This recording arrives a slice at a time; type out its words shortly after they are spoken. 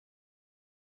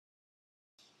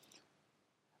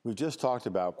We've just talked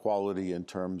about quality in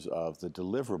terms of the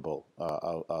deliverable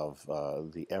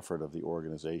of the effort of the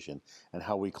organization and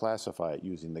how we classify it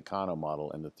using the Kano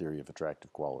model and the theory of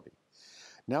attractive quality.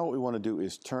 Now what we want to do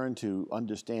is turn to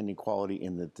understanding quality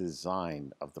in the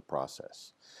design of the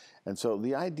process. And so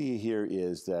the idea here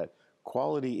is that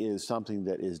quality is something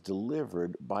that is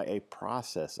delivered by a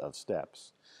process of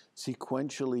steps,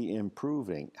 sequentially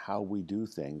improving how we do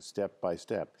things step by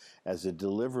step as the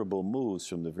deliverable moves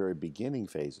from the very beginning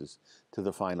phases to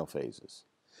the final phases.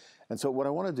 And so what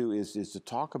I want to do is to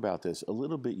talk about this a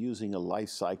little bit using a life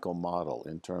cycle model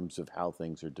in terms of how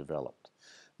things are developed.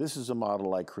 This is a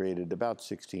model I created about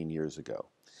 16 years ago.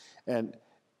 And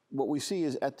what we see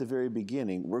is at the very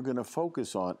beginning, we're going to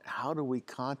focus on how do we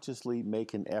consciously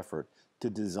make an effort to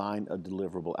design a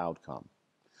deliverable outcome.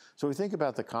 So we think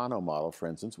about the Kano model, for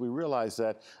instance, we realize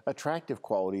that attractive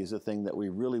quality is a thing that we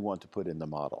really want to put in the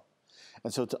model.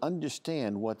 And so to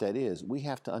understand what that is, we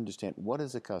have to understand what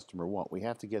does the customer want. We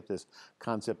have to get this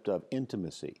concept of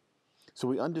intimacy. So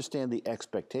we understand the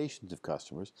expectations of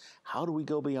customers. How do we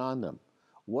go beyond them?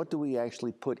 What do we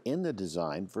actually put in the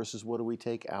design versus what do we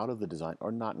take out of the design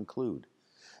or not include?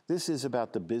 This is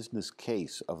about the business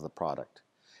case of the product.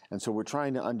 And so we're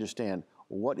trying to understand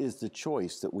what is the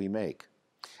choice that we make.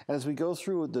 And as we go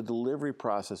through the delivery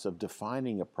process of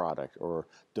defining a product or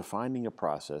defining a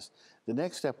process, the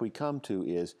next step we come to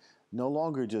is no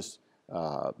longer just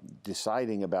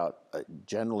deciding about a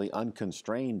generally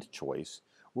unconstrained choice.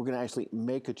 We're going to actually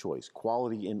make a choice,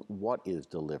 quality in what is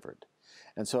delivered.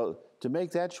 And so to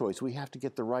make that choice, we have to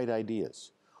get the right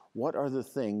ideas. What are the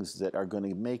things that are going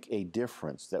to make a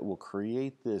difference that will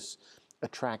create this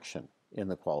attraction in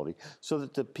the quality so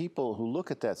that the people who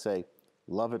look at that say,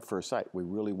 love at first sight, we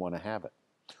really want to have it.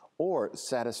 Or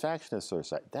satisfaction at first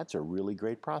sight, that's a really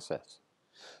great process.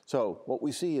 So what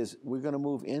we see is we're going to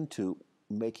move into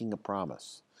making a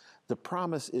promise. The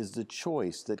promise is the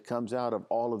choice that comes out of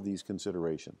all of these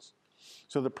considerations.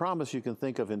 So the promise you can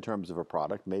think of in terms of a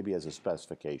product, maybe as a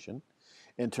specification.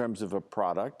 In terms of a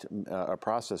product, a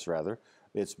process rather,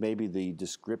 it's maybe the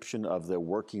description of the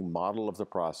working model of the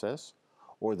process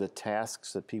or the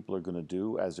tasks that people are going to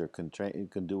do as they're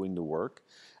doing the work.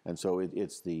 And so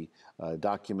it's the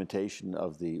documentation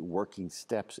of the working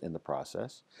steps in the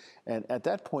process. And at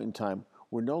that point in time,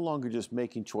 we're no longer just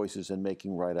making choices and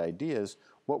making right ideas.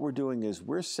 What we're doing is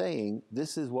we're saying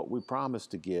this is what we promise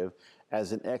to give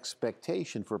as an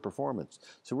expectation for performance.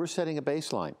 So we're setting a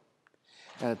baseline.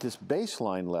 And at this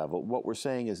baseline level, what we're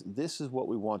saying is this is what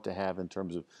we want to have in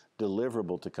terms of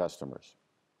deliverable to customers.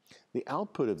 The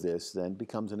output of this then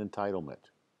becomes an entitlement.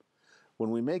 When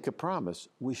we make a promise,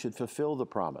 we should fulfill the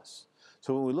promise.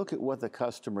 So when we look at what the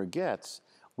customer gets,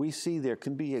 we see there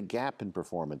can be a gap in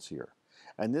performance here.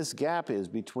 And this gap is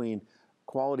between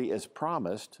quality as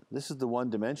promised. This is the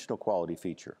one-dimensional quality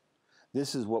feature.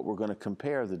 This is what we're going to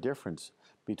compare the difference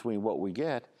between what we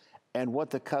get and what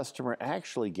the customer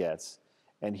actually gets.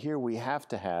 And here we have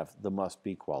to have the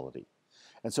must-be quality.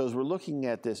 And so as we're looking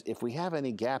at this, if we have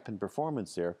any gap in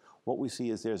performance there, what we see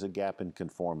is there's a gap in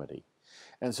conformity.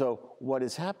 And so what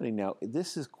is happening now,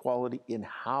 this is quality in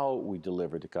how we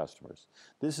deliver to customers.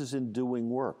 This is in doing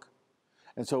work.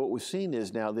 And so what we've seen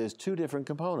is now there's two different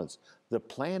components. The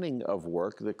planning of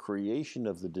work, the creation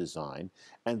of the design,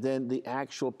 and then the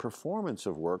actual performance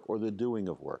of work or the doing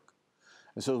of work.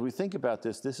 And so as we think about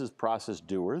this, this is process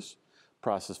doers,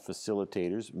 process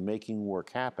facilitators, making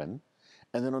work happen.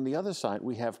 And then on the other side,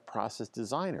 we have process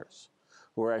designers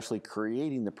who are actually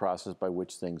creating the process by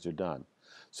which things are done.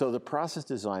 So the process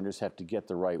designers have to get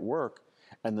the right work,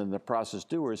 and then the process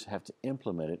doers have to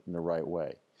implement it in the right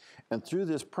way. And through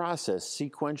this process,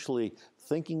 sequentially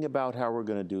thinking about how we're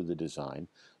going to do the design,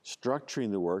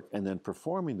 structuring the work, and then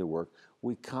performing the work,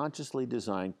 we consciously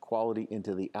design quality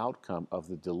into the outcome of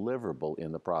the deliverable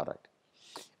in the product.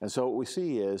 And so what we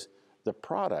see is the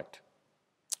product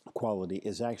quality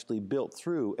is actually built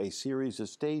through a series of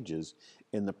stages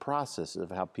in the process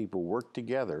of how people work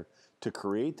together to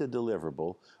create the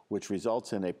deliverable, which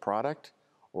results in a product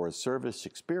or a service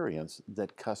experience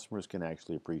that customers can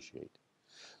actually appreciate.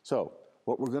 So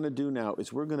what we're going to do now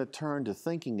is we're going to turn to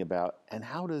thinking about, and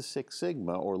how does Six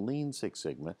Sigma or Lean Six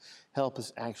Sigma help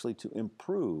us actually to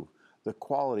improve the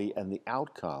quality and the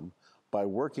outcome by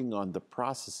working on the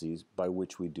processes by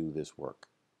which we do this work.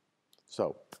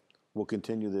 So we'll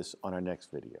continue this on our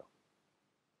next video.